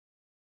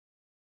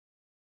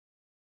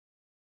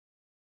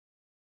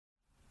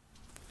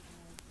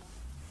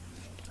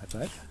All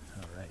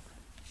right.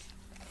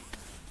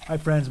 Hi,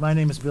 friends. My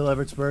name is Bill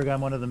Evertsberg. I'm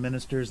one of the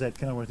ministers at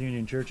Kenilworth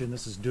Union Church, and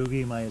this is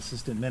Doogie, my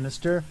assistant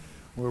minister.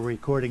 We're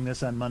recording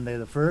this on Monday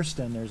the 1st,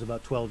 and there's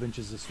about 12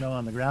 inches of snow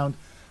on the ground.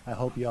 I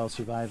hope you all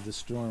survived the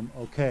storm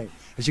okay.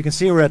 As you can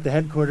see, we're at the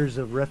headquarters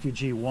of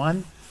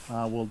RefugeeOne.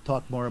 We'll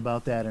talk more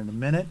about that in a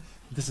minute.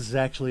 This is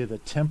actually the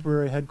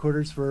temporary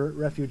headquarters for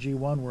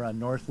RefugeeOne. We're on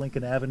North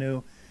Lincoln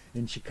Avenue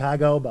in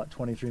Chicago, about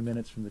 23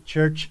 minutes from the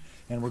church,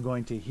 and we're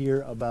going to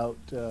hear about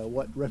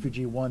what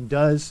RefugeeOne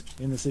does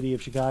in the city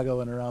of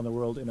Chicago and around the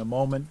world in a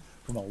moment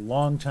from a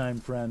longtime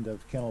friend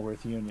of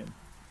Kenilworth Union.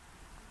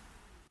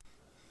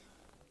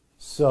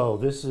 So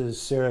this is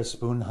Sara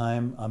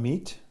Spoonheim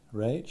Amit,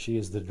 right? She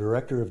is the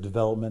Director of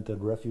Development at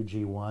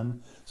RefugeeOne.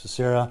 So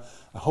Sara,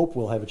 I hope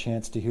we'll have a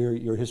chance to hear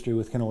your history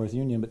with Kenilworth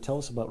Union, but tell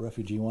us about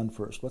RefugeeOne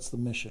first. What's the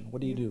mission?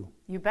 What do you do?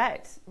 You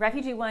bet.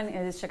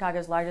 RefugeeOne is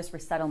Chicago's largest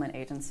resettlement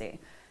agency.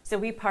 So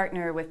we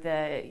partner with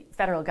the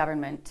federal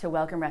government to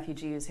welcome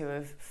refugees who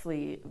have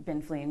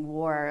been fleeing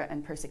war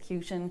and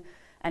persecution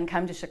and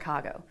come to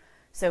Chicago.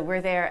 So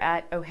we're there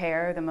at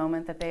O'Hare the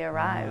moment that they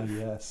arrive.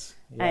 Yes.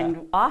 Yeah.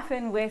 And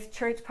often with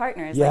church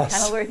partners Yes.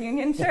 like Kenilworth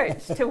Union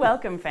Church to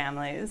welcome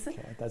families.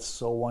 Okay, that's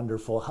so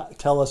wonderful.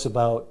 Tell us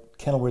about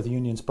Kenilworth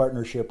Union's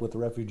partnership with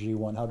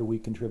RefugeeOne. How do we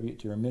contribute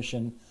to your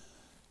mission?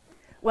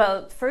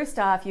 Well, first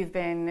off, we've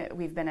been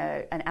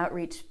an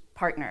outreach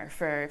partner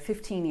for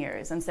 15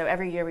 years, and so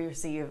every year we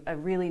receive a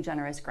really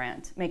generous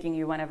grant, making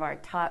you one of our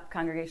top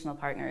congregational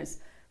partners,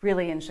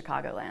 really in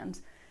Chicagoland.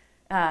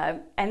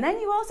 And then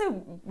you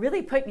also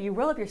really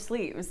roll up your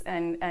sleeves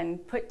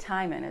and put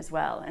time in as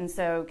well. And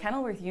so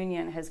Kenilworth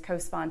Union has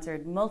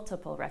co-sponsored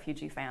multiple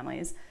refugee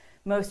families,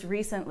 most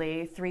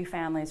recently 3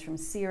 families from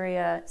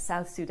Syria,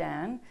 South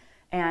Sudan,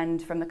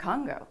 and from the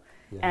Congo.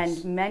 Yes.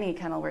 And many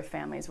Kenilworth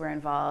families were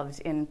involved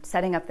in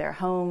setting up their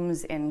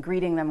homes, in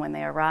greeting them when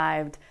they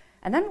arrived,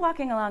 and then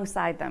walking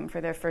alongside them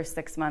for their first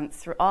 6 months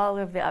through all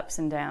of the ups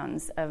and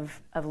downs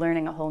of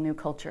learning a whole new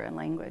culture and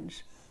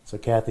language. So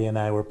Kathy and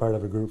I were part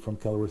of a group from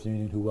Kenilworth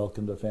Union who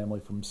welcomed a family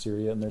from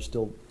Syria, and they're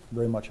still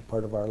very much a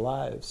part of our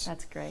lives.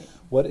 That's great.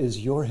 What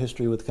is your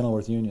history with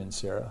Kenilworth Union,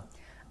 Sara?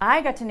 I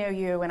got to know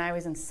you when I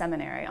was in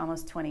seminary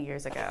almost 20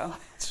 years ago.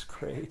 That's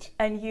great.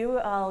 And you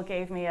all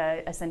gave me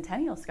a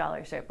Centennial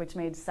Scholarship, which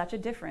made such a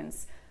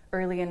difference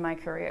early in my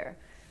career.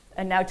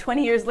 And now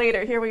 20 years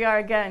later, here we are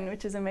again,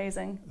 which is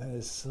amazing. That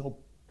is so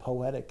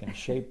poetic and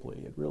shapely.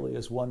 It really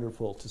is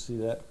wonderful to see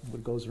that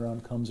what goes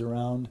around comes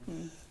around.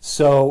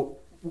 So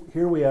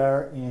here we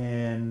are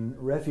in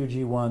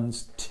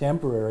RefugeeOne's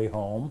temporary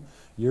home.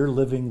 You're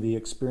living the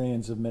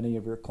experience of many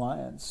of your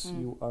clients.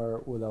 You are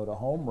without a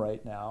home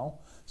right now.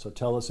 So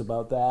tell us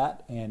about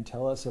that, and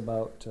tell us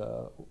about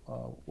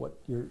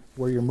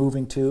where you're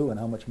moving to and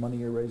how much money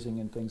you're raising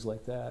and things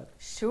like that.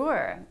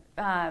 Sure.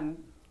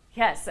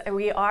 Yes,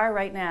 we are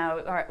right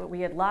now. We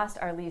had lost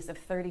our lease of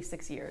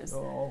 36 years.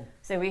 Oh.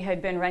 So we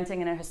had been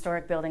renting in a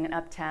historic building in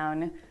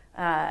Uptown,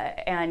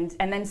 and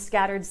then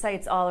scattered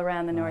sites all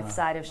around the north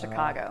side of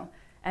Chicago.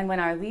 And when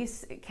our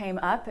lease came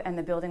up and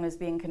the building was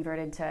being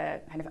converted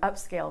to kind of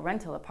upscale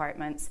rental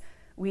apartments,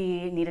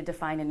 we needed to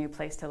find a new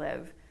place to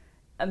live.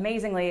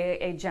 Amazingly,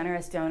 a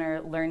generous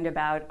donor learned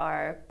about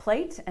our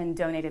plight and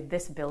donated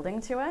this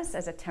building to us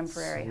as a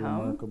temporary home.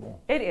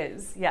 Remarkable. It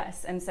is,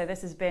 yes. And so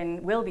this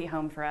will be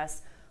home for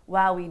us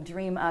while we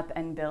dream up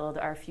and build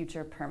our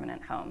future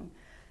permanent home.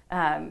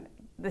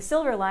 The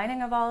silver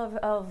lining of all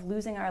of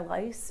losing our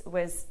lease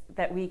was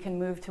that we can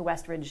move to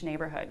West Ridge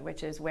neighborhood,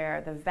 which is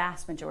where the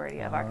vast majority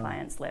of our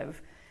clients live.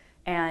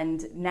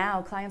 And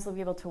now clients will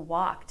be able to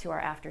walk to our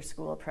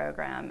after-school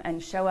program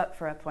and show up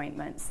for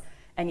appointments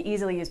and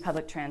easily use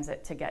public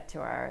transit to get to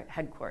our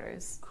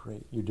headquarters.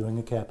 Great. You're doing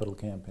a capital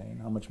campaign.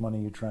 How much money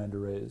are you trying to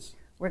raise?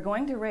 We're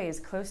going to raise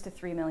close to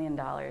 $3 million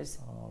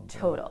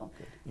total.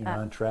 You're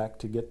on track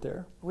to get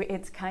there?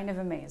 It's kind of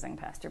amazing,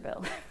 Pastor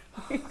Bill.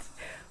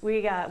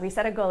 We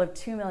set a goal of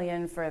 $2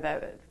 million for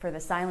the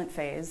silent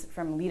phase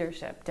from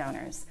leadership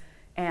donors,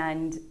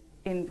 and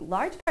in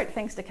large part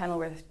thanks to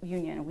Kenilworth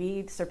Union,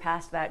 we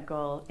surpassed that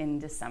goal in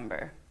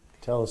December.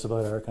 Tell us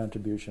about our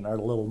contribution, our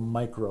little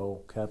micro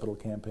capital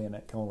campaign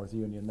at Kenilworth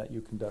Union that you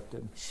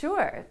conducted.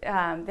 Sure.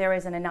 There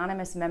was an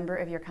anonymous member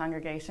of your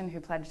congregation who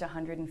pledged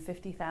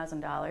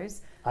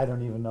 $150,000. I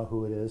don't even know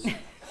who it is.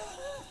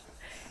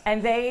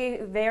 And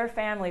their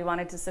family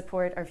wanted to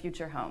support our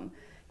future home.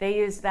 They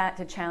used that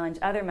to challenge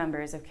other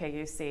members of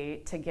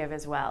KUC to give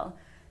as well.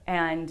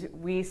 And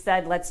we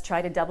said, let's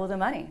try to double the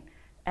money.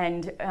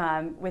 And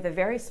with a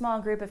very small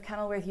group of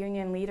Kenilworth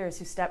Union leaders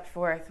who stepped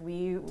forth,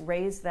 we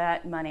raised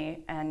that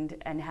money and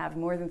have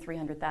more than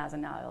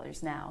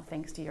 $300,000 now,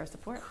 thanks to your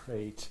support.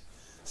 Great.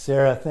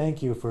 Sara,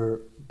 thank you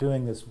for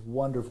doing this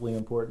wonderfully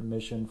important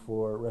mission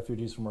for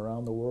refugees from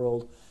around the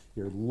world.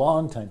 Your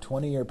long-time,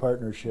 20-year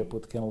partnership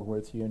with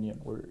Kenilworth Union.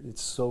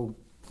 It's so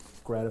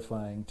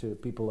gratifying to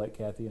people like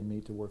Kathy and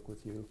me to work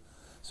with you.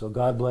 So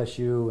God bless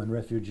you and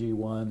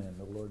RefugeeOne, and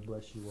the Lord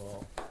bless you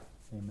all.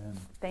 Amen.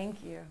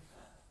 Thank you.